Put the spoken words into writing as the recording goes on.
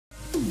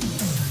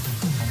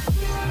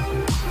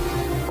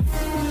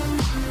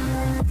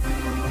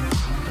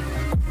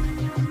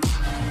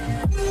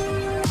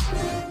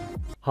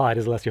Hi,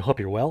 this is Alessio. Hope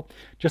you're well.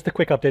 Just a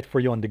quick update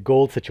for you on the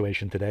gold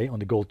situation today, on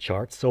the gold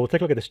chart. So we'll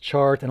take a look at this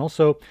chart, and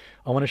also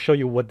I want to show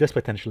you what this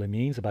potentially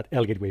means about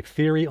Elliott wave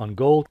theory on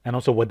gold, and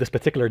also what this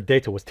particular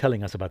data was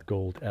telling us about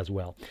gold as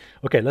well.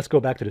 Okay, let's go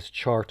back to this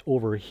chart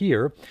over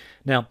here.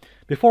 Now,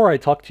 before I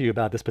talk to you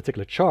about this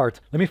particular chart,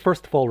 let me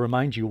first of all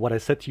remind you what I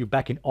said to you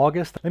back in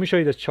August. Let me show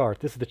you this chart.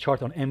 This is the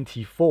chart on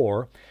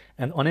MT4,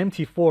 and on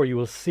MT4 you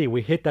will see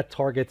we hit that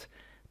target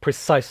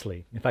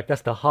precisely. In fact,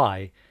 that's the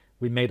high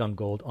we made on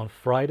gold on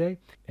Friday.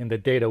 In the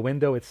data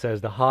window, it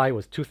says the high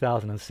was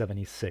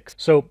 2076.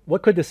 So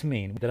what could this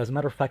mean? That as a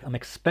matter of fact, I'm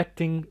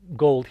expecting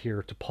gold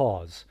here to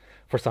pause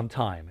for some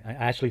time. I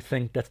actually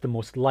think that's the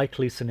most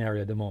likely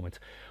scenario at the moment.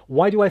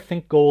 Why do I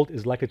think gold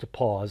is likely to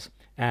pause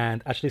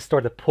and actually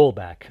start a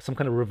pullback, some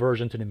kind of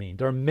reversion to the mean?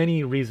 There are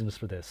many reasons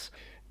for this.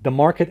 The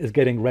market is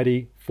getting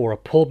ready for a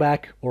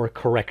pullback or a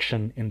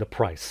correction in the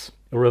price,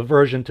 a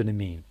reversion to the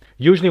mean.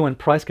 Usually when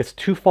price gets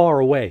too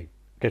far away,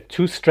 get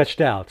too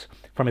stretched out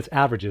from its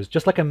averages,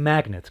 just like a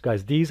magnet,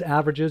 guys. These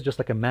averages, just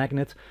like a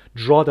magnet,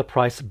 draw the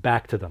price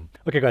back to them.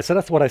 Okay, guys, so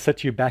that's what I said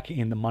to you back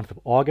in the month of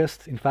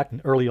August. In fact,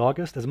 in early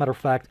August, as a matter of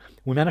fact,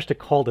 we managed to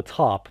call the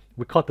top.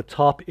 We caught the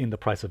top in the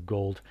price of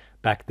gold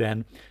back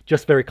then,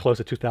 just very close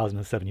to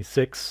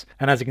 2076.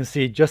 And as you can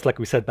see, just like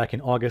we said back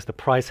in August, the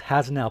price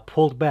has now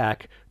pulled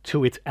back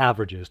to its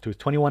averages, to its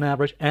 21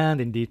 average,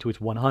 and indeed to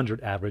its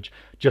 100 average,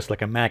 just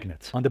like a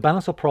magnet. On the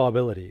balance of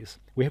probabilities,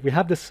 we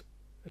have this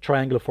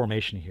triangular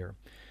formation here.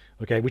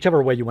 Okay,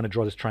 whichever way you want to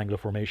draw this triangular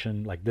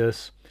formation, like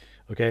this.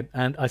 Okay,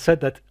 and I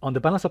said that on the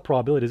balance of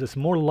probabilities, it's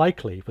more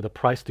likely for the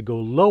price to go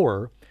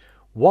lower.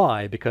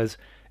 Why? Because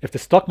if the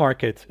stock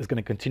market is going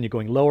to continue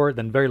going lower,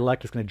 then very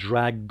likely it's going to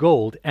drag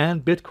gold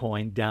and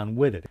Bitcoin down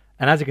with it.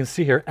 And as you can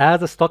see here, as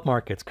the stock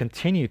markets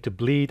continue to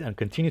bleed and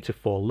continue to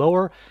fall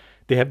lower,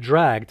 they have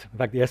dragged, in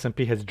fact, the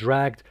S&P has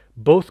dragged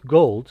both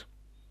gold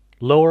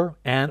lower,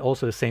 and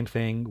also the same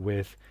thing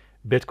with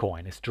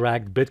Bitcoin. It's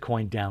dragged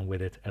Bitcoin down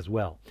with it as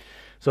well.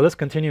 So let's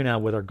continue now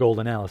with our gold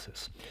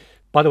analysis.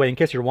 By the way, in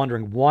case you're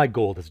wondering why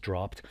gold has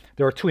dropped,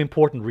 there are two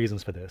important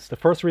reasons for this. The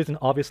first reason,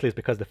 obviously, is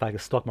because of the fact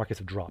that stock markets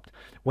have dropped.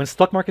 When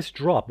stock markets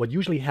drop, what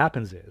usually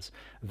happens is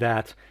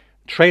that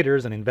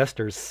traders and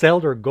investors sell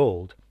their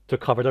gold to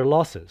cover their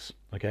losses.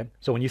 Okay,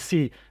 so when you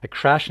see a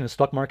crash in the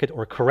stock market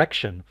or a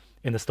correction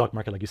in the stock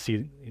market, like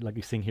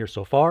you're seeing here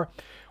so far,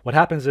 what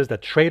happens is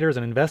that traders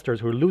and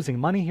investors who are losing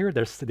money here,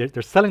 they're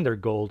selling their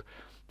gold,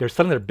 they're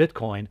selling their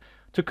Bitcoin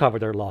to cover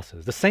their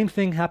losses. The same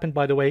thing happened,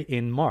 by the way,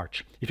 in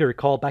March. If you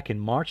recall, back in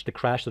March, the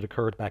crash that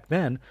occurred back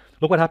then,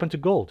 look what happened to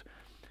gold.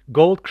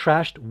 Gold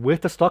crashed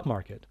with the stock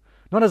market.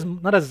 Not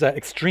as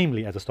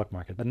extremely as the stock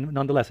market, but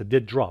nonetheless, it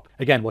did drop.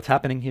 Again, what's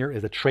happening here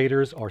is that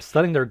traders are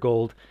selling their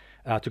gold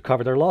to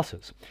cover their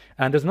losses.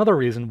 And there's another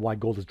reason why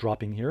gold is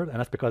dropping here, and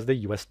that's because of the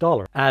US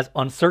dollar. As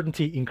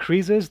uncertainty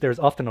increases, there's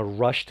often a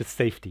rush to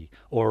safety,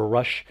 or a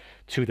rush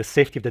to the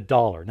safety of the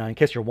dollar. Now, in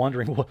case you're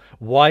wondering, well,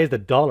 why is the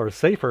dollar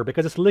safer?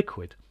 Because it's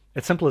liquid.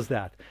 It's simple as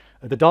that.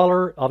 The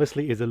dollar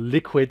obviously is a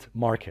liquid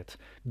market.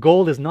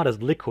 Gold is not as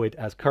liquid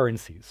as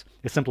currencies.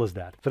 It's simple as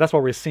that. So that's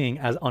what we're seeing.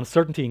 As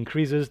uncertainty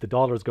increases, the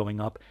dollar is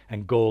going up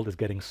and gold is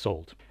getting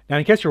sold. Now,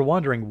 in case you're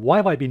wondering, why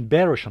have I been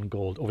bearish on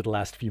gold over the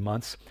last few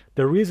months?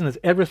 The reason is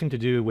everything to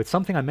do with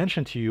something I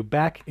mentioned to you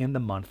back in the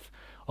month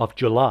of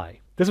July.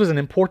 This was an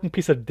important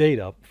piece of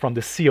data from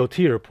the COT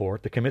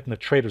report, the Commitment of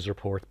Traders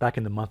report, back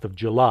in the month of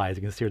July. As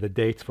you can see here, the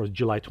dates for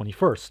July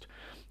 21st.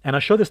 And I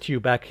showed this to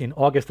you back in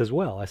August as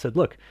well. I said,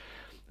 look,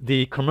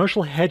 the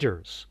commercial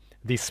hedgers,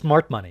 the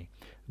smart money,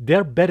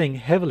 they're betting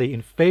heavily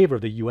in favor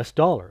of the US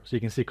dollar. So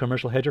you can see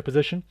commercial hedger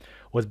position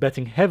was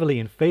betting heavily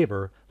in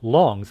favor,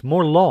 longs,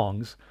 more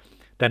longs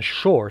than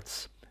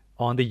shorts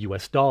on the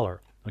US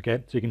dollar.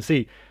 Okay, so you can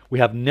see we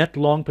have net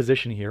long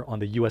position here on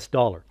the US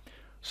dollar.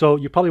 So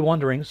you're probably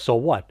wondering, so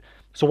what?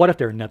 So what if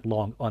they're net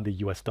long on the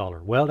US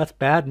dollar? Well, that's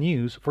bad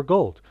news for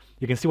gold.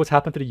 You can see what's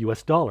happened to the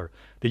US dollar.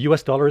 The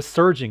US dollar is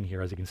surging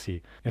here, as you can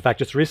see. In fact,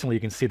 just recently, you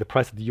can see the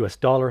price of the US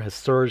dollar has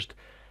surged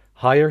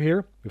higher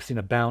here. We've seen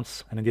a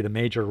bounce and indeed a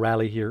major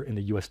rally here in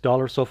the US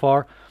dollar so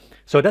far.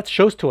 So that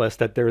shows to us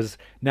that there's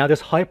now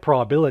this high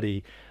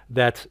probability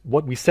that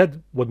what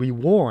we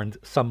warned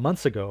some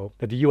months ago,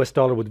 that the US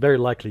dollar would very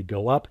likely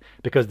go up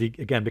because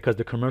because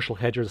the commercial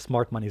hedgers,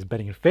 smart money is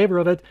betting in favor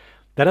of it,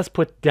 that has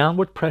put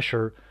downward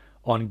pressure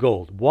on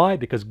gold. Why?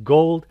 Because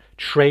gold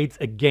trades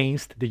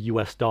against the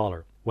US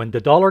dollar. When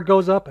the dollar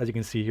goes up, as you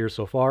can see here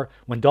so far,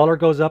 when dollar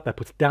goes up, that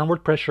puts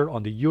downward pressure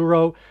on the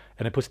euro,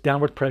 and it puts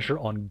downward pressure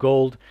on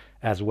gold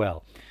as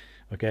well.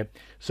 Okay,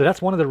 so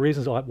that's one of the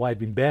reasons why I've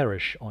been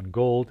bearish on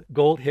gold.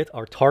 Gold hit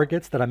our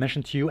targets that I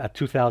mentioned to you at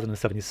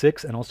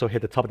 2076 and also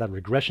hit the top of that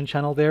regression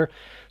channel there.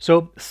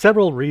 So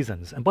several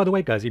reasons. And by the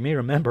way, guys, you may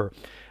remember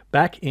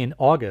back in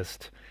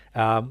August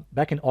and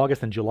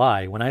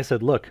July, when I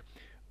said, look,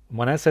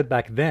 when I said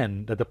back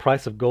then that the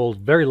price of gold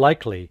was very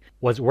likely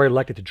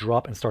to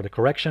drop and start a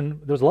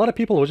correction, there was a lot of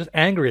people who were just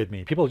angry at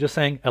me. People were just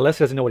saying,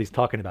 Alessio doesn't know what he's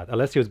talking about.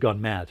 Alessio's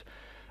gone mad.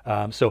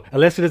 So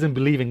Alessio doesn't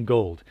believe in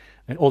gold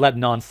and all that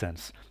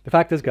nonsense. The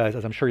fact is, guys,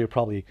 as I'm sure you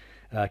probably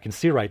can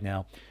see right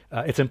now,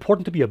 it's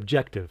important to be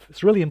objective.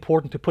 It's really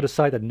important to put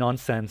aside that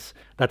nonsense,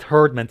 that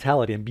herd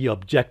mentality, and be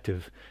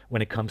objective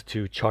when it comes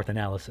to chart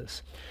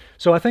analysis.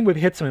 So I think we've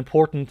hit some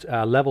important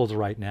levels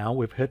right now.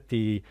 We've hit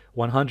the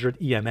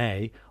 100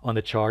 EMA on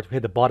the chart. We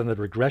hit the bottom of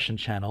the regression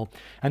channel.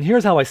 And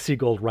here's how I see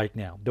gold right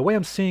now. The way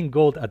I'm seeing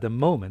gold at the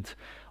moment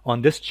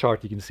on this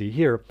chart you can see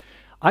here,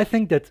 I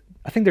think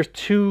there's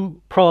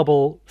two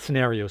probable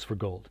scenarios for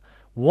gold.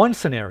 One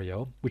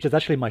scenario, which is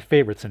actually my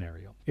favorite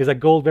scenario, is that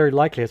gold very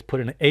likely has put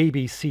in an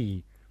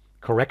ABC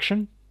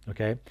correction.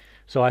 Okay,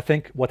 so I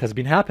think what has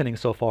been happening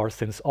so far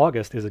since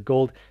August is that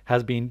gold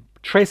has been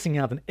tracing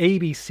out an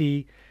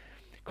ABC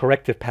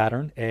corrective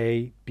pattern,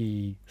 A,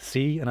 B,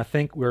 C, and I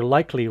think we're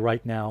likely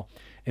right now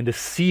in the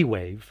C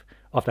wave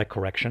of that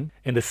correction,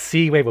 in the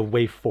C wave of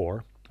wave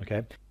 4.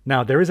 Okay,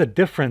 now there is a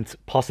different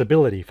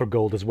possibility for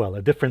gold as well,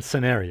 a different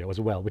scenario as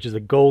well, which is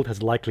that gold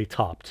has likely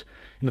topped.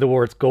 In other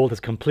words, gold has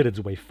completed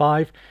its wave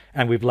 5,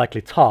 and we've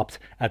likely topped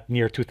at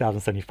near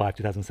 2075,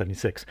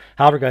 2076.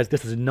 However, guys,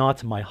 this is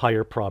not my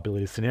higher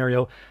probability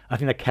scenario. I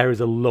think that carries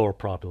a lower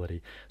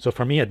probability. So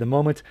for me at the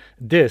moment,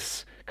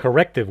 this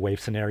corrective wave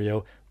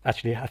scenario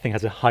actually I think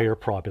has a higher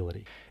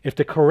probability. If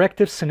the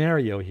corrective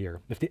scenario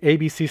here, if the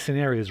ABC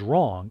scenario is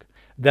wrong,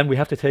 then we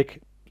have to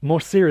take more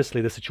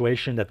seriously the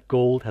situation that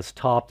gold has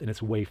topped in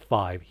its wave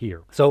 5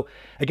 here. So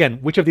again,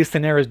 which of these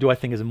scenarios do I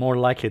think is more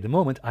likely at the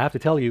moment? I have to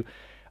tell you,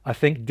 I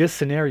think this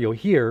scenario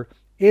here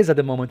is at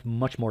the moment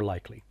much more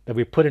likely, that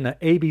we put in an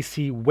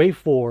ABC wave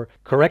 4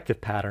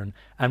 corrective pattern,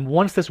 and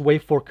once this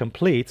wave 4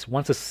 completes,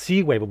 once the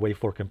C wave of wave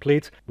 4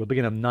 completes, we'll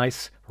begin a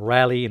nice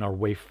rally in our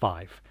wave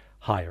 5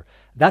 higher.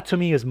 That to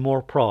me is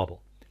more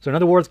probable. So in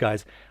other words,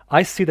 guys,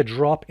 I see the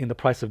drop in the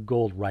price of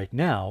gold right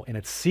now in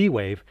its C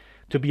wave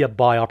to be a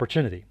buy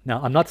opportunity. Now,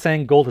 I'm not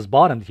saying gold has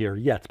bottomed here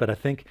yet, but I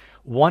think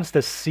once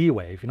the C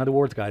wave, in other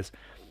words, guys,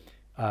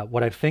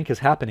 what I think is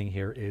happening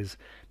here is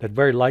that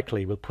very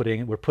likely we're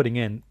putting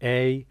in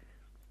A,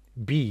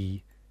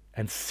 B,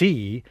 and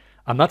C.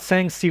 I'm not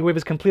saying C wave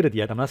is completed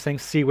yet. I'm not saying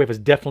C wave is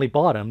definitely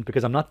bottomed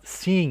because I'm not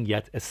seeing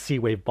yet a C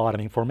wave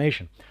bottoming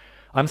formation.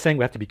 I'm saying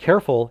we have to be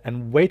careful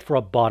and wait for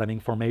a bottoming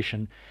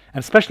formation,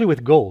 and especially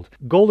with gold.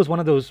 Gold is one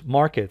of those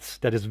markets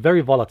that is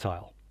very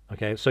volatile.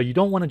 Okay, so you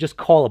don't want to just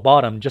call a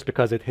bottom just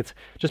because it's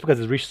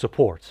reached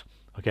support.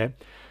 Okay,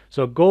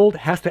 so gold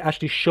has to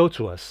actually show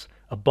to us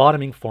a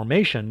bottoming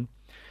formation,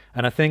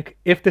 and I think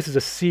if this is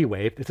a C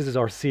wave, if this is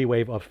our C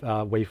wave of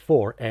wave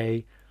 4,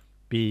 A,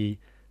 B,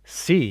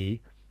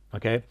 C.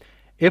 Okay,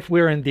 if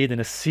we're indeed in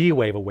a C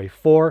wave of wave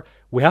 4,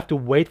 we have to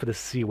wait for the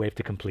C wave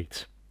to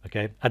complete.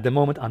 Okay, at the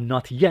moment, I'm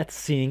not yet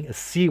seeing a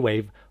C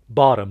wave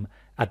bottom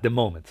at the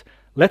moment.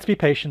 Let's be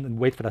patient and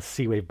wait for that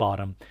C wave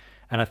bottom.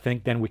 And I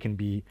think then we can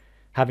be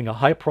having a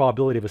high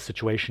probability of a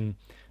situation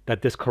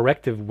that this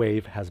corrective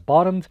wave has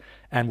bottomed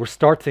and we're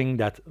starting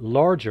that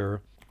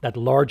larger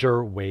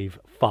wave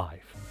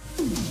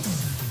 5.